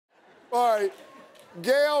All right.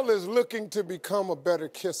 Gail is looking to become a better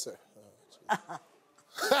kisser.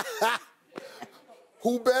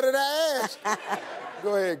 Who better to ask?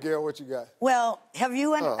 Go ahead, Gail, what you got? Well, have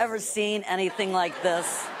you ever seen anything like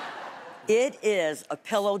this? It is a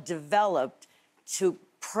pillow developed to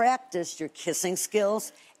practice your kissing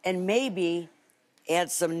skills and maybe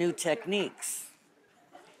add some new techniques.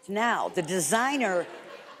 Now, the designer,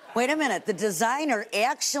 wait a minute, the designer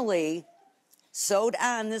actually sewed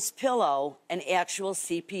on this pillow an actual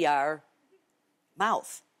CPR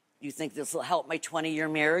mouth. You think this will help my 20-year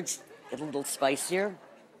marriage get a little spicier?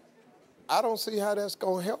 I don't see how that's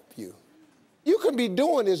gonna help you. You can be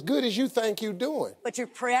doing as good as you think you're doing. But you're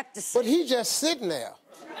practicing. But he just sitting there.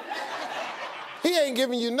 He ain't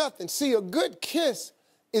giving you nothing. See, a good kiss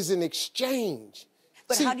is an exchange.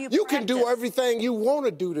 But see, how do you can do everything you want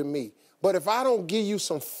to do to me, but if I don't give you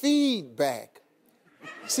some feedback,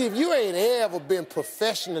 see, if you ain't ever been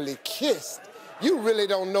professionally kissed, you really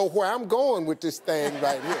don't know where I'm going with this thing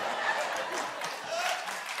right here.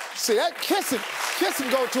 See, that kissing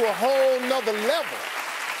go to a whole nother level.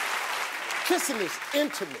 Kissing is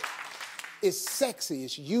intimate. It's sexy.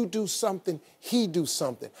 It's you do something, he do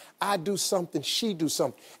something. I do something, she do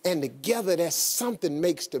something. And together that something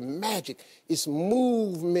makes the magic. It's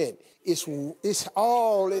movement. It's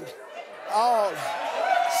all.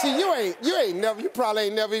 See, you probably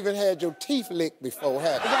ain't never even had your teeth licked before,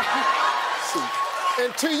 have you? See,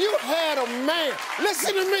 until you had a man.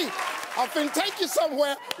 Listen to me. I'm finna take you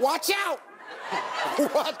somewhere. Watch out.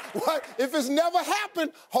 What? If it's never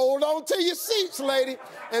happened, hold on to your seats, lady.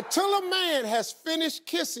 Until a man has finished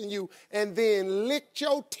kissing you and then licked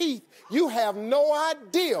your teeth, you have no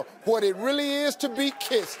idea what it really is to be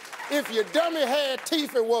kissed. If your dummy had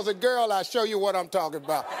teeth and was a girl, I'll show you what I'm talking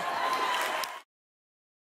about.